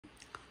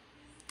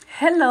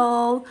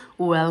Hello,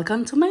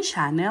 welcome to my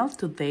channel.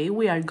 Today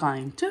we are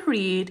going to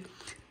read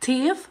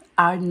Teeth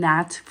Are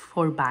Not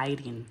for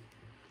Biting.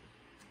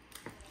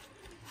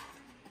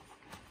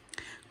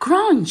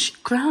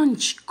 Crunch,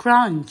 crunch,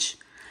 crunch.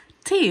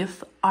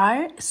 Teeth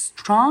are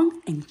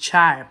strong and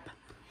sharp.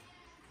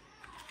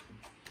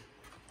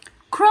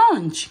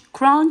 Crunch,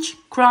 crunch,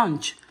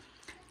 crunch.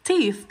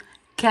 Teeth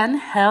can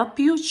help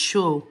you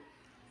chew.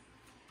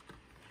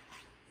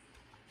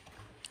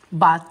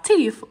 But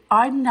teeth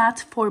are not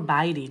for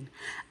biting.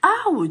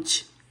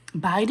 Ouch!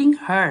 Biting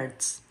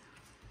hurts.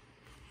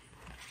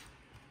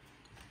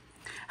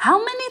 How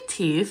many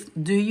teeth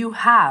do you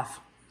have?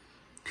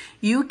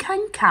 You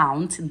can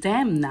count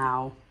them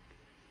now.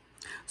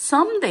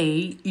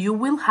 Someday you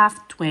will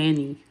have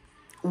 20.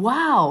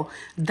 Wow,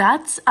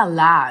 that's a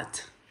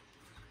lot.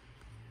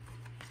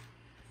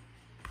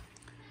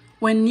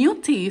 When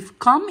new teeth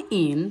come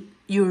in,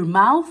 your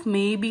mouth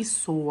may be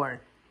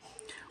sore.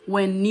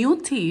 When new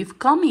teeth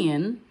come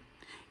in,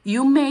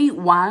 you may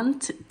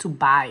want to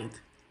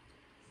bite.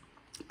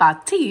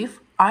 But teeth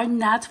are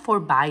not for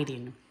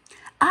biting.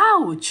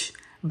 Ouch!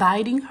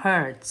 Biting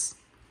hurts.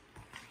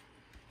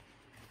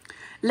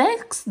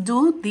 Let's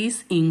do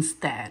this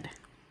instead.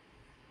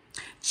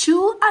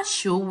 Chew a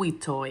chewy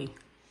toy.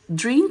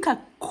 Drink a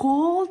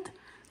cold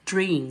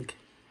drink.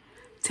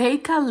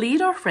 Take a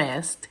little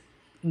rest.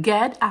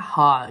 Get a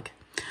hug.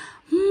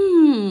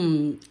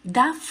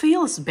 That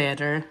feels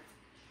better.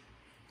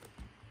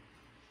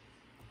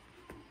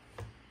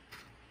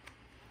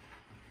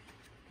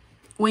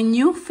 When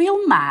you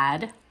feel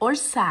mad or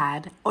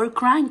sad or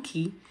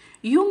cranky,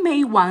 you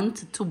may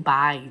want to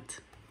bite.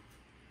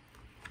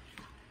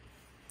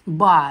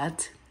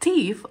 But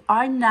teeth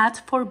are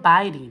not for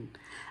biting.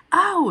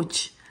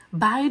 Ouch!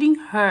 Biting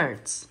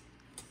hurts.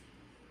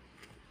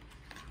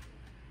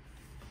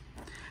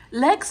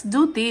 Let's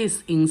do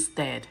this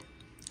instead.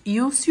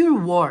 Use your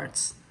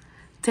words.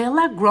 Tell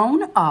a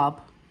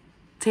grown-up,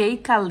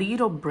 take a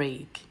little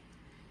break.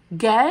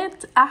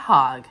 Get a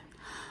hug.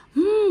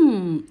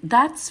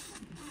 That's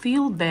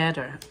feel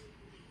better.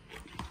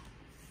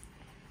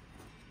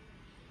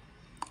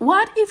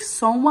 What if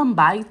someone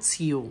bites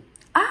you?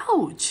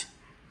 Ouch!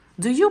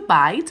 Do you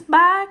bite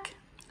back?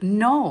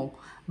 No,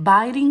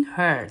 biting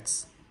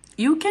hurts.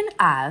 You can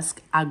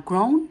ask a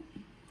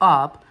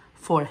grown-up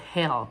for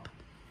help.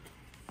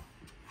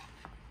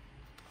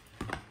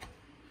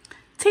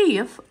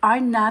 Teeth are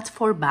not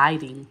for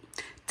biting.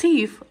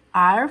 Teeth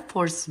are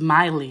for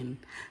smiling.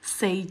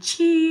 Say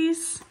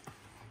cheese.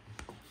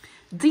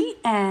 The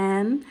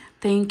end.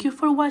 Thank you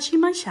for watching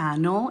my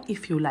channel.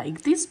 If you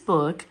like this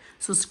book,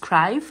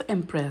 subscribe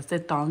and press the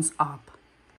thumbs up.